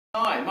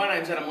Hi, my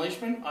name's Adam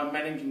Leishman. I'm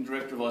Managing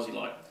Director of Aussie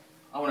Light.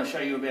 I want to show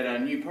you about our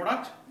new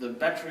product, the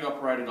battery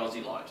operated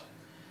Aussie Light.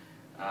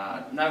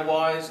 No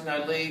wires,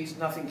 no leads,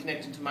 nothing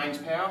connected to mains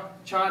power.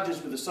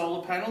 Charges with a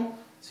solar panel.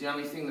 It's the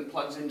only thing that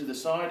plugs into the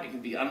side. It can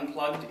be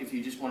unplugged if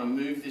you just want to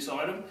move this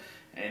item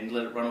and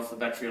let it run off the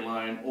battery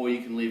alone, or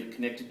you can leave it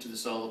connected to the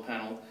solar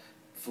panel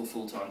for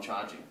full-time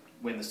charging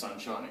when the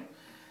sun's shining.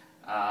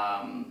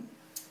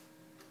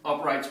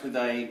 Operates with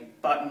a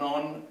button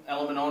on,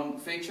 element on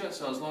feature,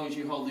 so as long as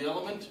you hold the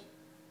element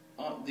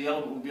will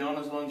be on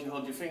as long as you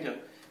hold your finger.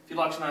 If you'd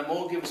like to know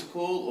more, give us a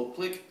call or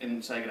click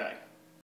and say good day.